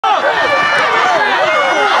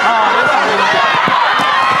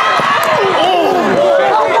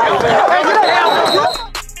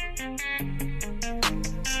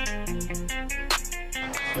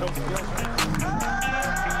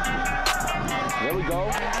go.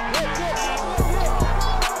 Dip, dip.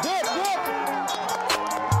 Dip, dip.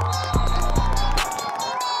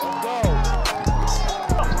 Let's go.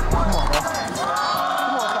 Come on, bro.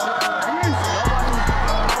 Come on,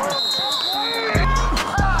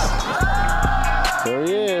 there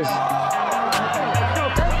he is.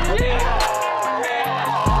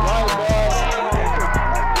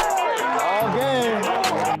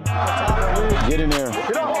 Get in there.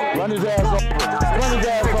 Run his ass over. Run his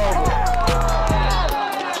ass over.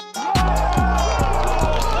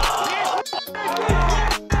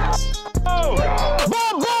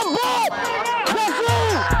 Boom, boom, boom! That's you!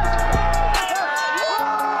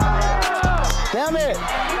 Damn it!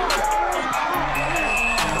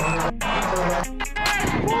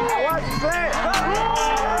 What's that?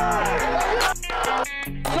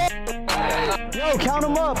 Yo, count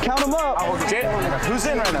him up, count him up. Who's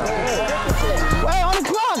in right now? Hey, on the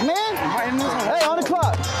clock, man. Hey, on the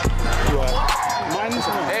clock.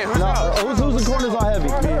 Hey, who's out? Who's the corners on heavy?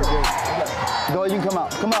 Go, you can come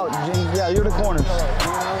out. Come out, Gene. Yeah, you're the corners.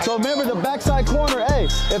 So remember the backside corner, hey,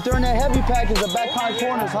 if they're in that heavy package, the backside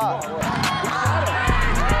corner is hot.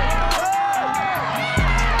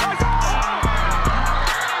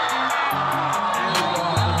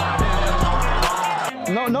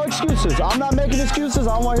 No excuses. I'm not making excuses.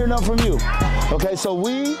 I don't want to hear nothing from you. Okay, so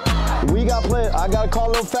we got to play. I got to call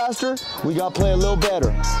a little faster. We got to play a little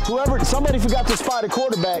better. Somebody forgot to spot a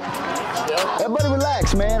quarterback. Everybody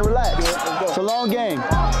relax, man. Relax. It's a long game.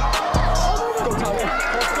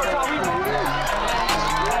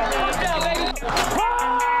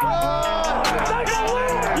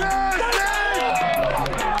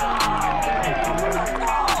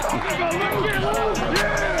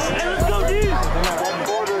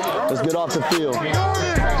 Let's get off the field.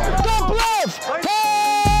 Don't bluff!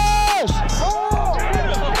 Pass!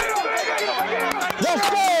 Let's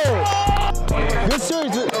go! Good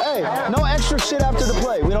series. Hey, no extra shit after the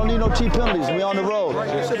play. We don't need no cheap penalties. We on the road.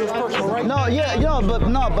 No, yeah,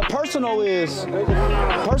 but personal is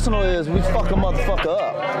we fuck a motherfucker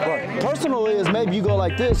up. Personal is maybe you go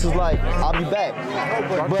like this, is like, I'll be back.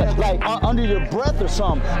 But like under your breath or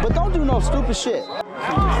something. But don't do no stupid shit.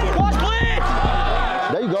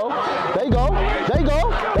 There you go. There you go. There you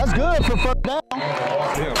go. That's good for first down.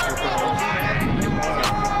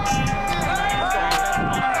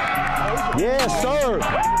 Yes, sir.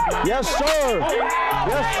 Yes, sir.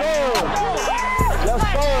 Yes, sir. Yes,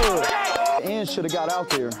 sir. The end should have got out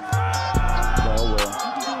there. Oh, well.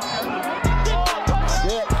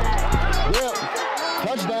 Yep. Yep.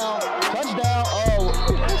 Touchdown. Touchdown. Oh.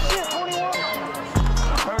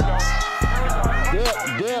 Dip,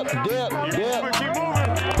 dip, dip, dip.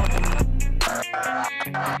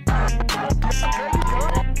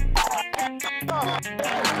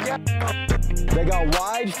 They got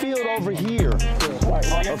wide field over here.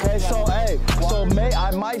 Okay, so hey,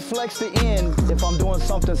 I might flex the end if I'm doing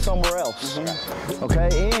something somewhere else. Okay,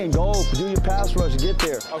 and go do your pass rush, get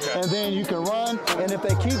there, and then you can run. And if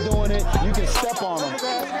they keep doing it, you can step on them.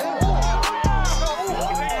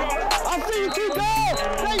 I see you keep going.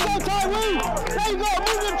 There you go, Tyree. There you go.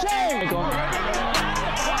 Move them chains.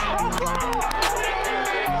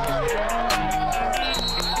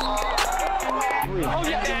 Oh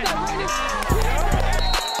yeah.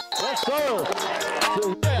 Yes, sir.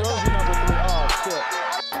 Jersey number 3. Oh, shit.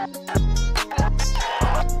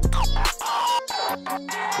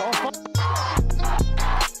 Don't fuck.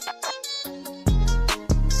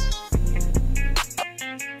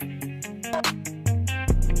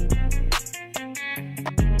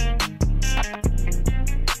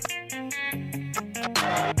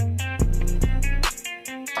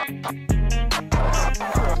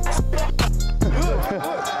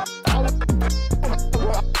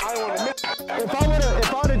 If I would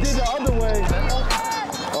have did the other way.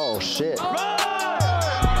 Oh shit.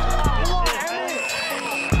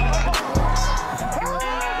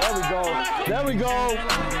 There we go. There we go.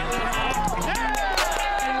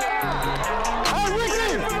 Hey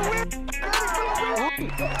Ricky!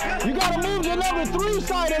 You gotta move the number 3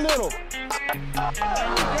 side a little.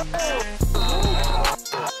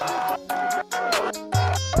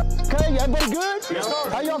 Okay, everybody good?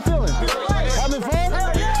 How y'all feeling? Having fun?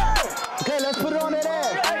 Okay, let's put it on that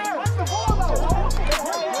ass.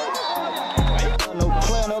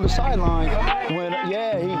 Play on the other sideline when,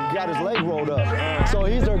 yeah, he got his leg rolled up. So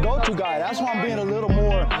he's their go-to guy. That's why I'm being a little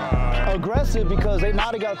more aggressive, because they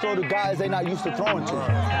got to throw to guys they're not used to throwing to.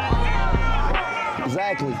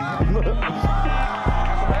 Exactly.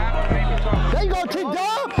 There you go, kick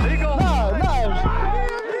dog. There you go. No.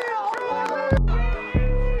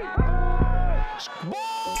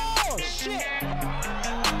 Oh, shit.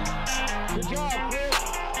 Good job, Chris.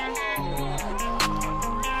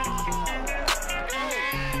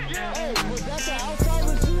 Hey, was that the outside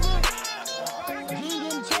receiver? He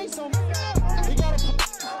didn't chase him. He got a...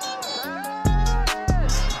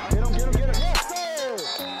 Get him, get him, get him. Yes, sir.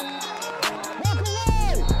 Walk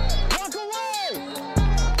away. Walk away.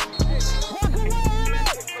 Walk away,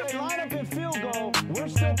 Emmett. They line up in field goal. We're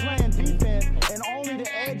still playing defense, and only the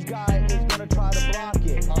edge guy is going to try to block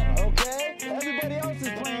it. Okay? Everybody else is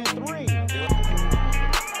playing three.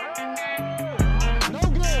 No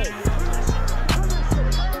good.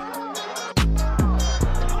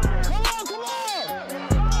 Come on, come on.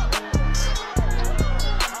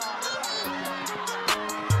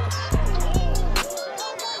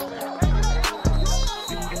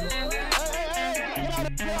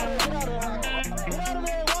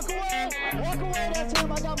 Walk away, that's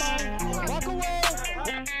him, I got mine. Walk away.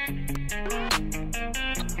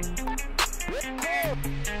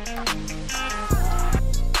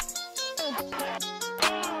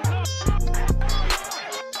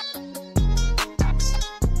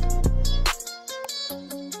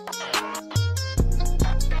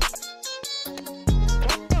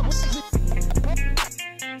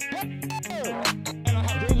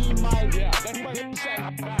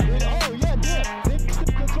 Oh, yeah, dip.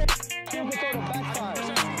 Still can throw the backside.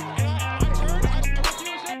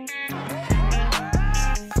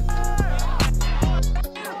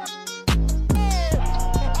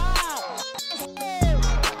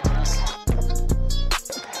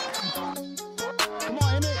 Come on,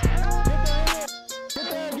 Emmett. Get there, Emmett. Get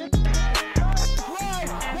there, get there. That's right.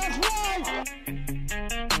 That's right.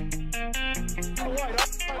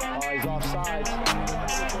 Oh, he's offside.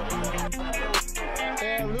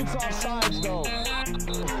 Yeah, Luke's offsides, though.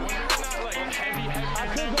 I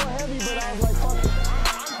could go heavy, but I was like, fuck it.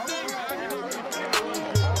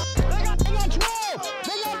 They got 12!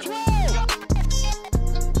 They got 12!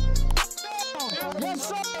 Yes,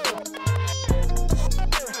 sir!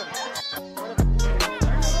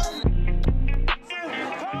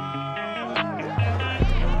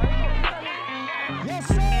 Yes,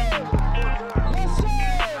 sir! Yes, sir!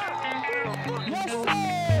 Yes, sir!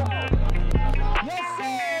 Yes,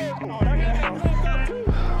 sir!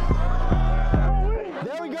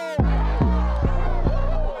 There we go.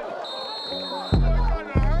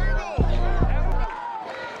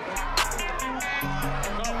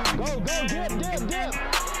 Go, go, dip, dip, dip.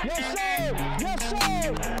 Yes, sir. Yes, sir.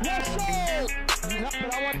 Yes, sir. No,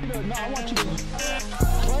 but I want you to play it.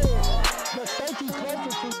 The safety's closer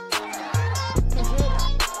to